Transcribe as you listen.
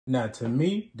Now, to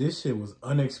me, this shit was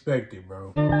unexpected,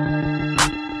 bro.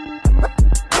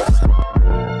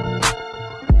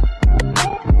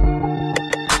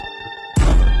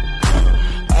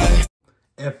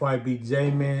 FYB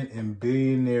J-Man and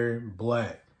Billionaire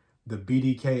Black, the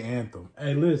BDK anthem.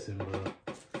 Hey, listen, bro.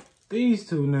 These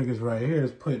two niggas right here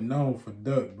is putting on for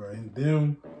Duck, bro. And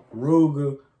them,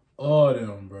 Ruger, all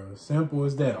them, bro. Simple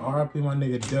as that. RIP my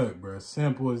nigga Duck, bro.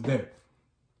 Simple as that.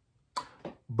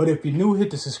 But if you're new,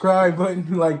 hit the subscribe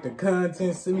button, like the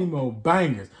content, send me more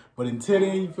bangers. But until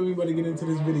then, you feel me, about to get into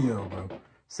this video, bro.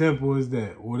 Simple as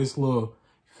that. Or this little,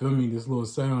 you feel me, this little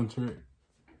sound trick.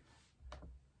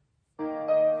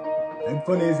 They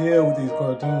funny as hell with these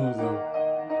cartoons, though.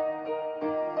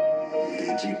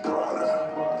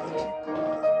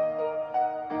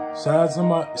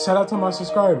 Shout out to my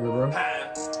subscriber, bro.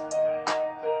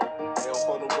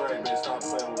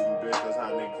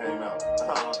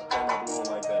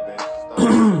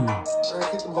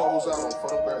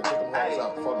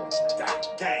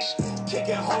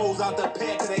 Kicking hoes out the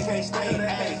pen cause they can't stay.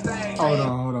 Hold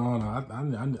on.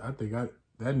 I think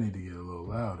that need to get a little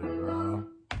louder, bro.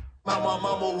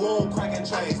 Mama womb cracking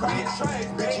trays,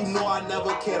 bitch. You know I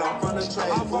never cared. I'm from the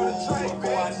trade.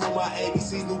 Before I knew my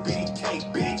ABCs, knew BDK,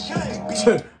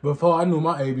 bitch. Before I knew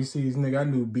my ABCs, nigga, I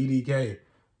knew BDK.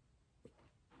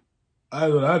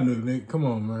 That's what I knew, nigga. Come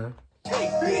on, man.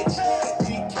 BDK,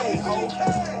 BDK, ho.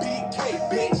 BDK,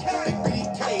 bitch.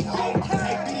 BDK, ho.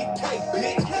 BDK,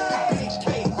 bitch. BDK,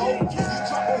 ho. You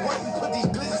drop a work and put these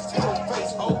glizzes to your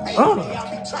face, ho. I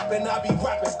be trapping, I be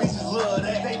rapping, bitches love that.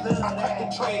 I crack the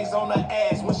trays on the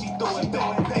ass when she throw it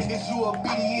back. Is you a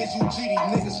BD, is you GD,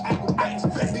 niggas acrobats.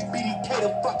 Big BDK, the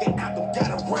fucking anthem,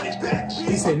 gotta run it back.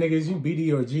 He said, niggas, you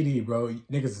BD or GD, bro.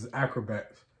 Niggas is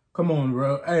acrobats. Come on,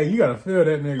 bro. Hey, you gotta feel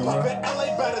that nigga, bro.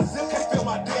 LA by the zip, can't feel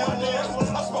my damn nails.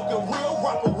 I'm smoking real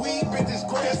rapper weed, bitches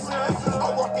grandson.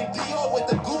 I'm rocking Dior with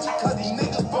the Gucci, cause these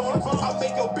niggas born. I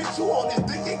make your bitch you on this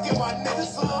dick and get my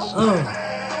niggas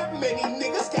some. Many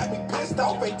niggas got me pissed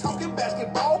off. Ain't talking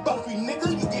basketball, goofy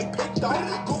nigga, you get picked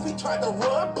off. Goofy tried to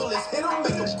run, bullets hit him,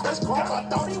 make him crisscross. I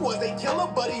thought he was a killer,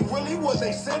 but he really was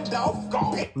a send off.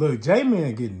 Look,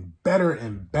 J-Man getting better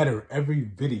and better every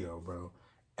video, bro.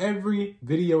 Every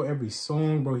video, every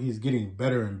song, bro, he's getting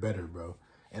better and better, bro.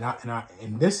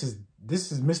 And this is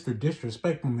Mr.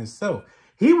 Disrespectful himself.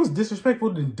 He was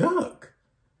disrespectful to Duck.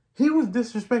 He's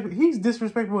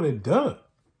disrespectful to Duck.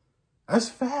 That's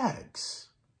facts.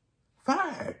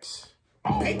 Facts.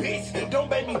 Hey, bitch,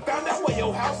 don't make me find out where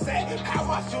your house at. How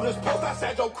my shooters post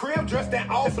outside your crib dressed in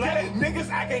all black. Niggas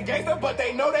acting gangster, but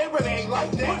they know they really ain't like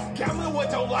that. Gambling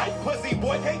with your life, pussy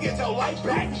boy, can't get your life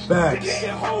back. Facts. Kicking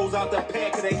hoes out the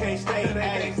pen cause they can't stay.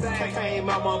 Came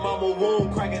out my mama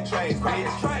womb cracking trays,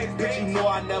 bitch. You know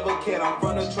I never cared, I'm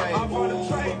from the trade.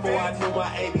 Before I knew my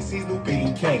ABCs, knew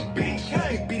BDK,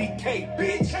 BDK,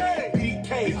 bitch.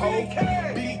 BDK, ho.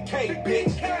 BDK,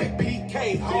 bitch.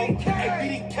 BDK, ho.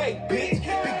 BDK, bitch. Big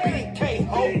BDK,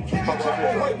 ho. My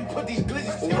couple work, we put these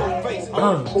glizzes to your face, ho.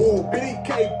 Ooh, BDK,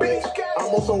 bitch. I'm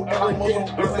also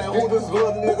arrogant. Listen, who this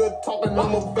little nigga talking?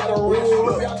 I'm a veteran.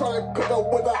 Look, y'all trying to cook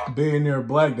up with a Billionaire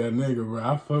Black, that nigga, bro.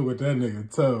 I fuck with that nigga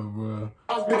tough, bro.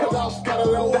 because I'll scatter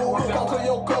the ooh. Come to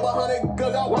your club, 100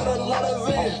 good. I want a lot of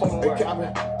in. They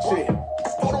capping. Shit.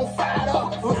 Put them fired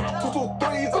up. 2 2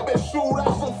 3s. I been shoot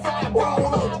out some fire, bro.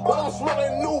 But I'm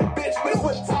smelling new bitch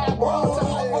with tie, bro. I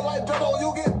feel like Joe, you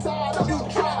get tired if you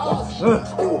try us.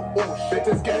 Oh, shit,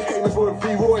 this game is with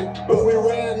V-Roy. But we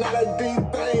ran out of these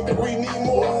things that we need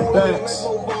more. Thanks.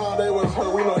 They was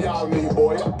hurt, we know y'all need,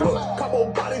 boy.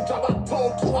 Couple body drop, I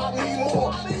told 2, I need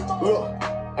more. Look,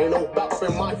 ain't no back up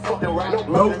in my fucking rap.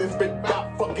 Look at this big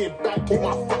back, fuck it back, keep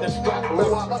my fucking strap.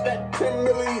 Look, I got that 10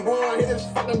 milli run, hit his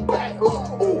fucking back.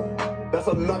 Look, that's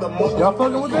another month. Y'all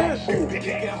fucking with that?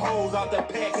 Kicking hoes out the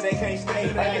pen cause they can't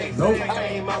stay. Nope.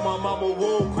 Came out my mama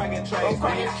womb cracking trays,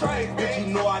 bitch.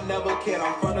 You know I never cared,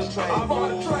 I'm from the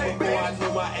trade. Before I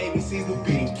knew my ABCs, knew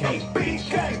BDK,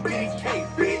 BDK, bitch.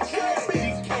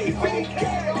 BDK, ho.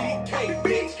 BDK,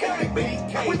 bitch. BDK,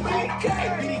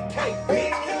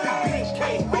 bitch. BDK,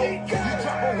 ho. You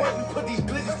drop a work, we put these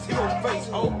glizzes to your face,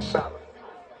 ho.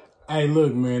 Hey,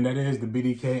 look, man, that is the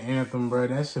BDK anthem, bro.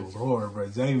 That shit was hard, bro.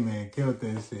 J-Man killed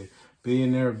that shit.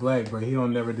 Billionaire Black, bro. He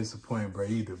don't never disappoint, bro,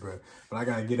 either, bro. But I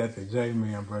gotta get at the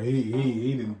J-Man, bro. He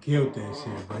didn't kill that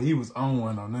shit, bro. He was on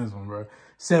one on this one, bro.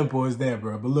 Simple as that,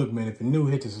 bro. But look, man, if you're new,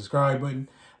 hit the subscribe button,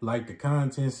 like the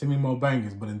content, send me more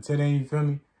bangers. But until then, you feel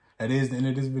me? That is the end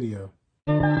of this video.